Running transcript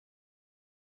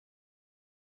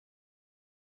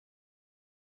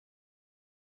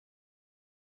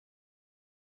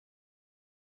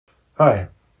Hi,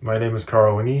 my name is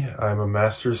Carl Winge. I'm a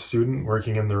master's student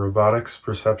working in the Robotics,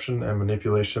 Perception, and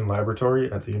Manipulation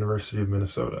Laboratory at the University of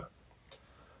Minnesota.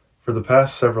 For the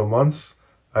past several months,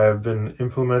 I have been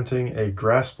implementing a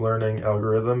grasp learning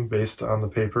algorithm based on the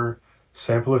paper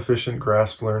Sample-Efficient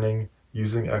Grasp Learning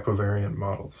Using Equivariant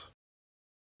Models.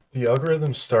 The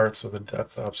algorithm starts with a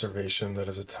depth observation that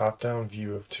is a top-down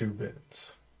view of two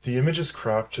bins. The image is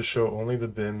cropped to show only the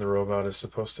bin the robot is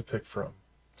supposed to pick from.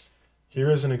 Here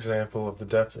is an example of the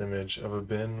depth image of a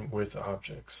bin with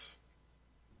objects.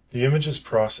 The image is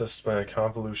processed by a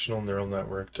convolutional neural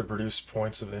network to produce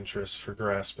points of interest for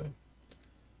grasping.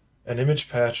 An image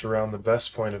patch around the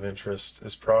best point of interest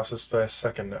is processed by a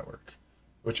second network,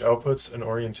 which outputs an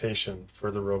orientation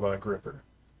for the robot gripper.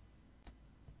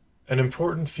 An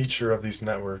important feature of these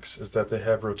networks is that they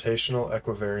have rotational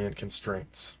equivariant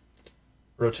constraints.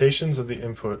 Rotations of the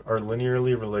input are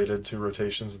linearly related to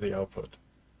rotations of the output.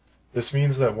 This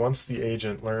means that once the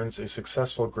agent learns a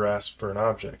successful grasp for an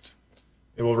object,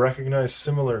 it will recognize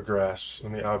similar grasps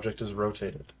when the object is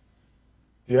rotated.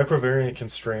 The equivariant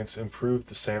constraints improve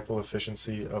the sample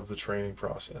efficiency of the training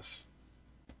process.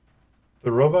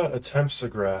 The robot attempts a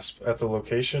grasp at the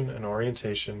location and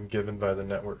orientation given by the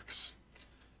networks.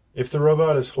 If the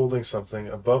robot is holding something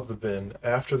above the bin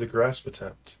after the grasp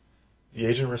attempt, the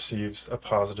agent receives a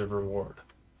positive reward.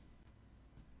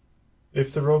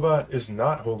 If the robot is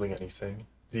not holding anything,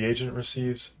 the agent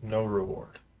receives no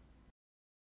reward.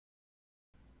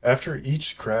 After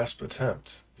each grasp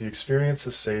attempt, the experience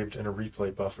is saved in a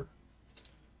replay buffer.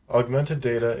 Augmented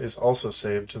data is also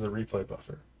saved to the replay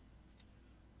buffer.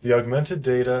 The augmented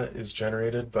data is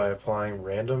generated by applying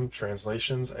random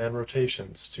translations and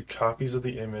rotations to copies of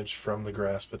the image from the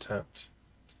grasp attempt.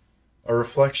 A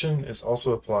reflection is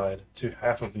also applied to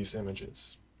half of these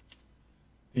images.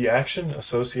 The action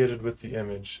associated with the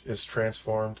image is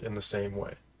transformed in the same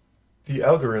way. The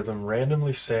algorithm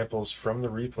randomly samples from the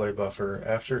replay buffer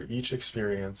after each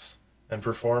experience and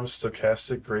performs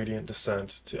stochastic gradient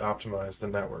descent to optimize the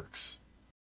networks.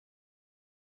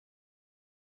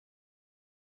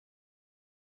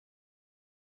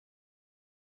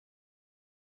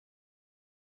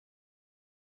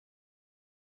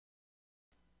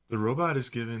 The robot is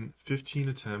given 15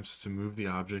 attempts to move the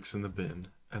objects in the bin,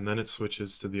 and then it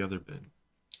switches to the other bin.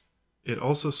 It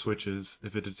also switches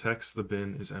if it detects the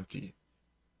bin is empty.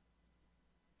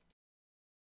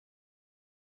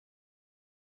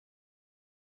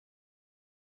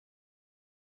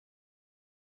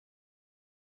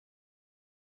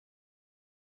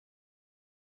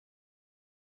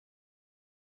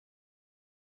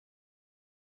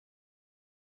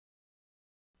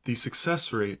 The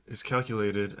success rate is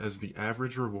calculated as the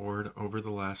average reward over the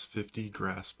last 50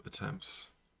 grasp attempts.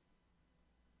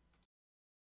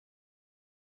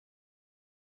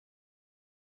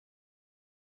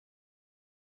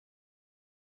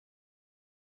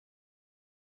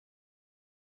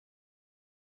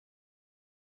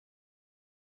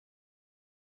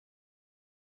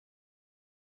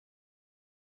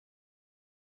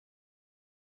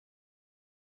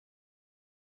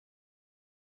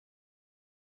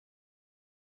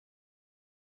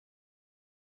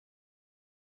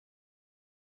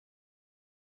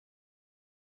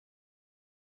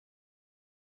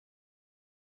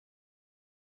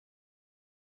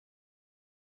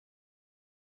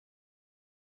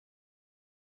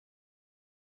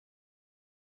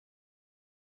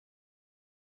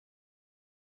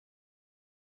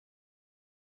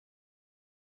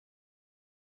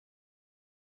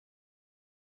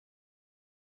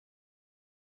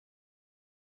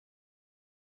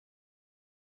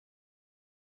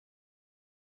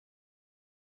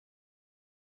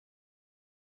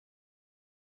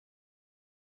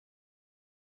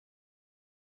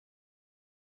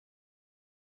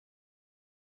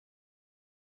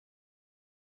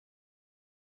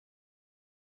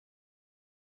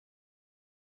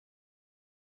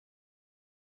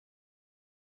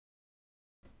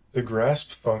 The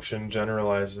grasp function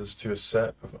generalizes to a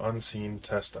set of unseen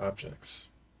test objects.